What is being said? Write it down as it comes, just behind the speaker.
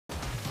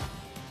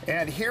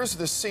And here's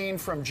the scene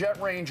from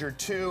Jet Ranger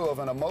 2 of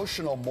an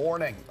emotional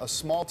morning. A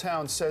small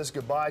town says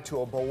goodbye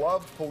to a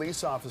beloved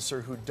police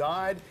officer who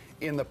died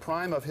in the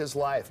prime of his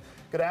life.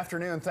 Good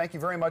afternoon. Thank you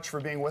very much for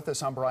being with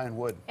us. I'm Brian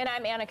Wood. And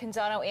I'm Anna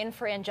Canzano in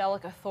for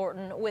Angelica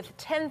Thornton. With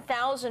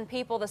 10,000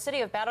 people, the city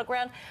of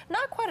Battleground,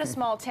 not quite a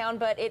small town,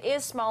 but it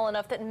is small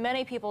enough that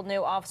many people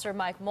knew Officer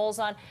Mike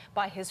Molzahn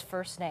by his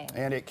first name.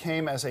 And it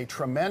came as a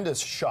tremendous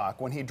shock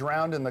when he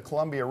drowned in the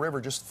Columbia River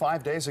just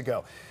 5 days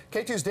ago.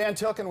 K2's Dan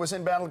Tilkin was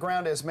in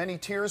Battleground as many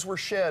tears were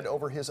shed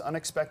over his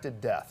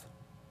unexpected death.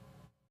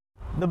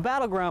 The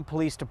Battleground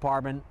Police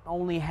Department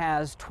only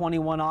has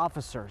 21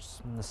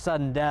 officers, and the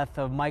sudden death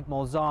of Mike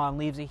Molzahn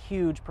leaves a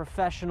huge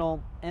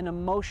professional and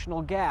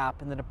emotional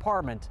gap in the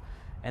department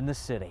and the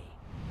city.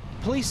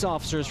 Police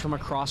officers from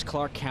across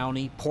Clark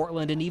County,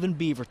 Portland, and even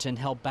Beaverton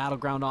helped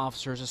Battleground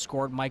officers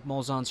escort Mike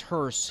Molzahn's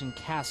hearse and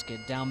casket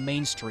down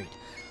Main Street.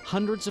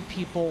 Hundreds of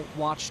people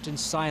watched in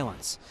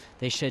silence.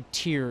 They shed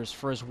tears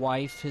for his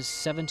wife, his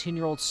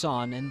 17-year-old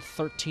son, and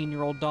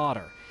 13-year-old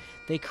daughter.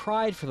 They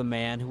cried for the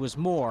man who was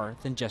more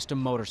than just a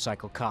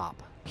motorcycle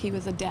cop. He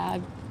was a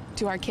dad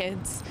to our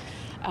kids.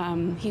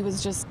 He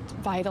was just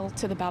vital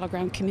to the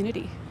Battleground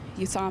community.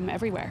 You saw him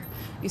everywhere.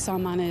 You saw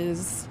him on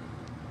his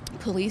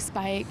police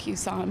bike, you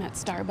saw him at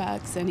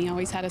Starbucks, and he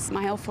always had a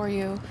smile for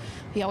you.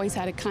 He always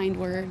had a kind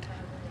word,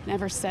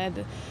 never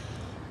said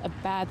a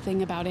bad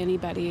thing about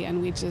anybody,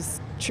 and we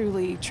just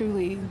truly,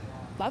 truly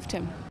loved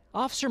him.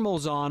 Officer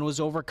Molzahn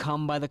was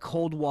overcome by the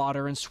cold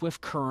water and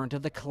swift current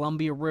of the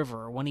Columbia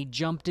River when he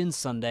jumped in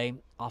Sunday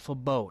off a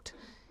boat.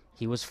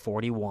 He was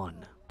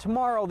 41.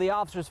 Tomorrow, the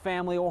officer's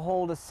family will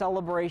hold a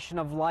celebration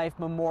of life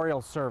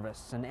memorial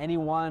service, and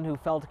anyone who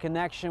felt a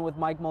connection with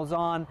Mike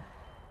Molzahn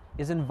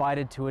is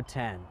invited to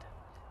attend.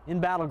 In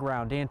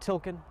Battleground, Dan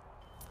Tilkin,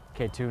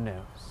 K2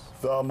 News.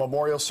 The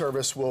memorial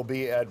service will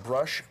be at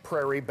Brush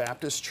Prairie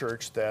Baptist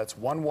Church. That's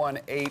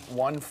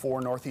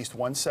 11814 Northeast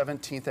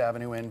 117th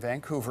Avenue in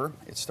Vancouver.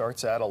 It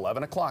starts at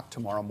 11 o'clock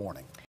tomorrow morning.